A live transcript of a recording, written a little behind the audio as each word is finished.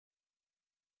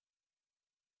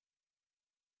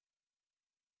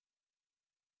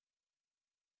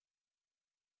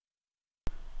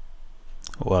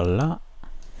Voila.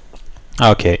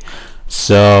 Okay,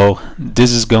 so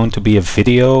this is going to be a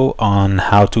video on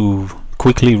how to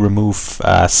quickly remove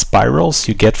spirals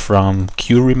you get from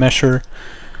QRemesher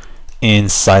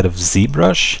inside of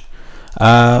ZBrush.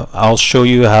 I'll show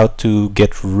you how to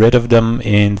get rid of them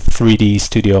in 3D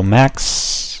Studio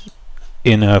Max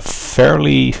in a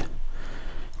fairly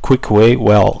quick way.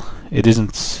 Well, it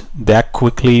isn't that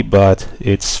quickly, but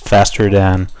it's faster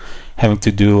than having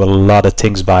to do a lot of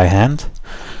things by hand.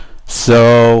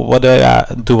 So what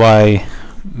do I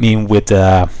mean with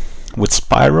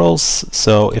spirals?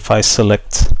 So if I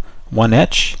select one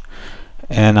edge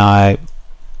and I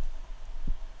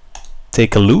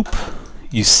take a loop,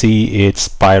 you see it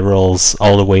spirals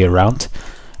all the way around,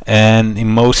 and in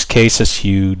most cases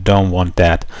you don't want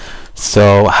that.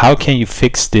 So how can you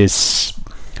fix this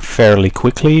fairly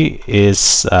quickly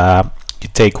is you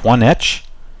take one edge,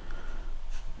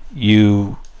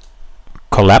 you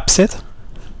collapse it,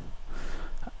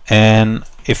 and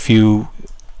if you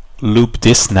loop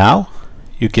this now,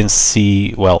 you can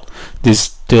see, well, this is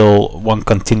still one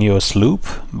continuous loop,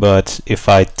 but if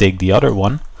I take the other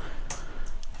one,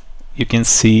 you can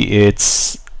see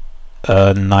it's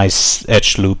a nice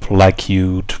edge loop like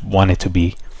you'd want it to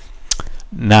be.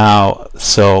 Now,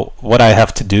 so what I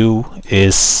have to do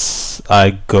is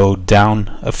I go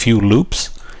down a few loops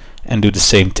and do the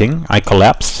same thing. I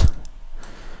collapse,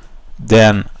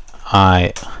 then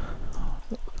I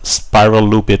spiral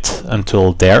loop it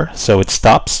until there, so it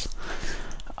stops.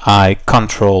 I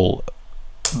control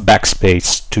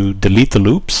backspace to delete the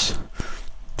loops,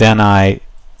 then I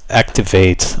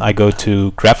activate, I go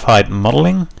to graphite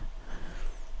modeling,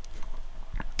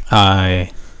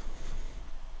 I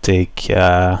take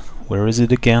where is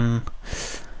it again,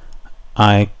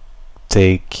 I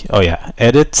take, oh yeah,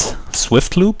 edit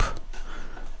swift loop,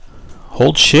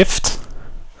 hold shift,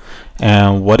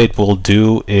 and what it will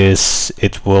do is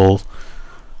it will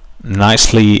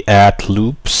nicely add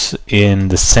loops in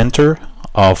the center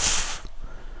of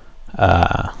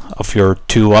your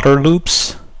two other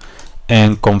loops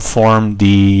and conform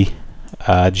the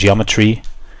geometry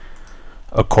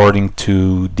according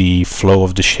to the flow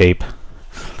of the shape.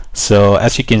 So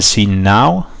as you can see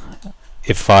now,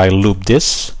 if I loop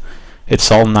this,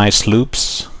 it's all nice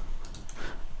loops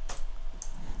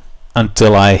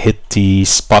until I hit the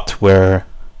spot where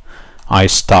I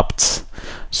stopped.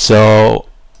 So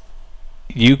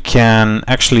you can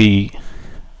actually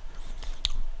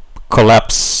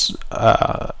collapse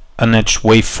an edge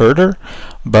way further,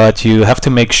 but you have to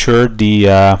make sure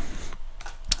the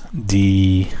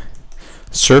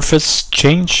surface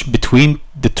change between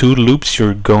the two loops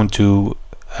you're going to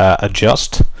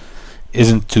adjust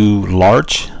isn't too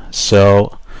large.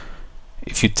 So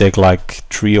if you take like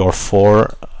 3 or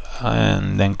 4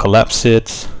 and then collapse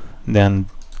it, then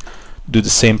do the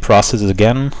same process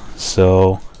again.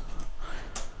 So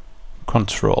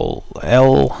Control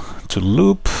L to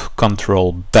loop,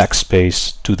 Control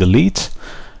backspace to delete,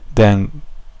 then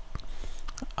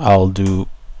I'll do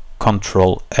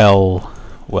Control L,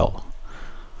 well,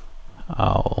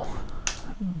 I'll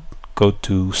go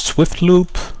to swift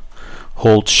loop,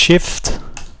 hold shift,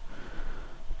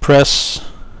 press,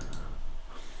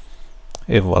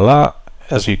 et voila.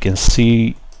 As you can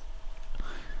see,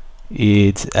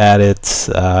 it added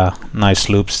nice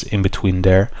loops in between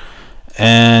there,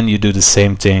 and you do the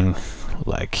same thing,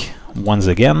 like once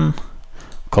again,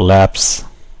 collapse,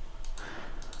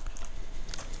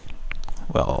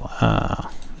 well,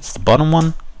 it's the bottom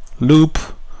one, loop,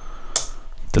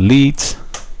 delete,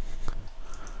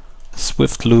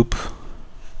 swift loop,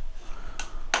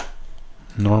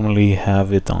 normally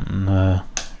have it on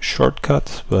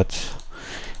shortcut, but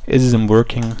it isn't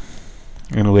working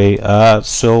anyway.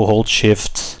 So hold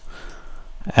shift,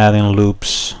 add in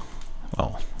loops,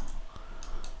 well,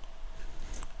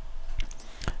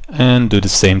 and do the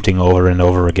same thing over and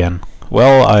over again.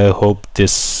 Well, I hope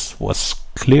this was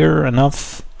clear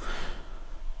enough,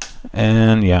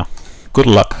 and yeah, good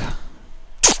luck.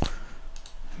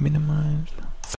 Minimize.